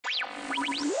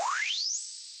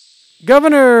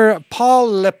Governor Paul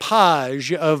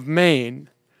LePage of Maine,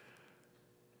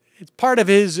 it's part of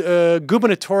his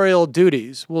gubernatorial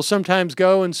duties, will sometimes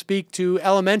go and speak to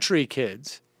elementary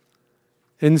kids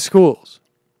in schools.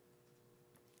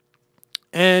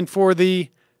 And for the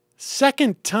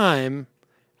second time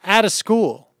at a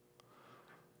school,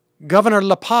 Governor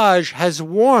LePage has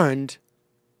warned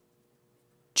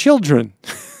children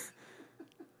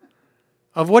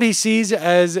of what he sees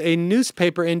as a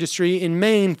newspaper industry in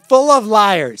Maine full of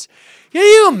liars. Can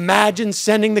you imagine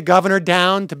sending the governor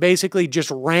down to basically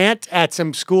just rant at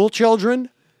some school children?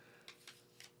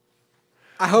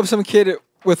 I hope some kid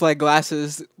with like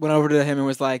glasses went over to him and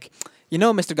was like, you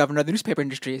know, Mr. Governor, the newspaper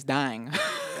industry is dying.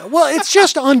 Well, it's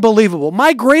just unbelievable.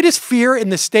 My greatest fear in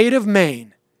the state of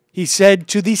Maine, he said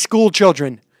to the school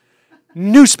children,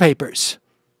 newspapers.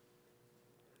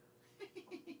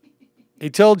 He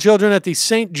told children at the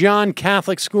St. John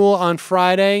Catholic School on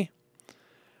Friday,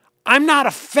 I'm not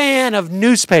a fan of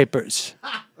newspapers.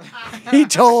 He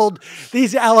told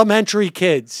these elementary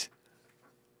kids.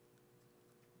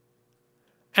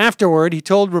 Afterward, he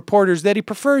told reporters that he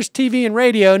prefers TV and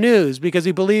radio news because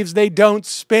he believes they don't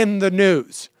spin the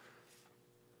news.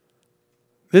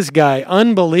 This guy,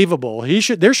 unbelievable.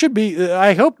 There should be,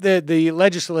 I hope that the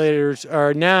legislators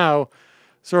are now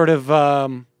sort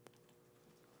of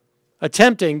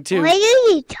attempting to... What are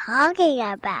you talking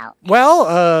about?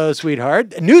 Well,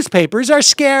 sweetheart, newspapers are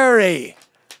scary.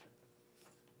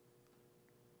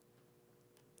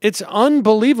 It's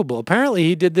unbelievable. Apparently,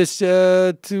 he did this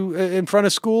in front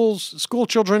of school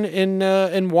children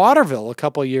in Waterville a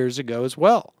couple of years ago as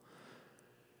well.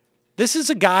 This is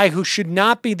a guy who should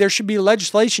not be. There should be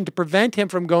legislation to prevent him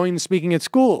from going and speaking at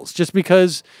schools. Just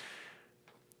because,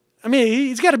 I mean,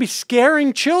 he's got to be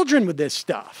scaring children with this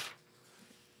stuff.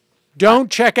 Don't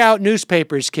check out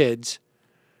newspapers, kids.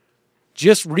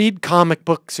 Just read comic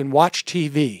books and watch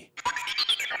TV.